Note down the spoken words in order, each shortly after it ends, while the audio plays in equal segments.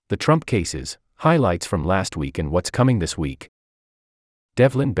The Trump cases, highlights from last week and what's coming this week.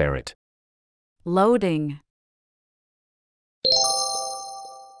 Devlin Barrett. Loading.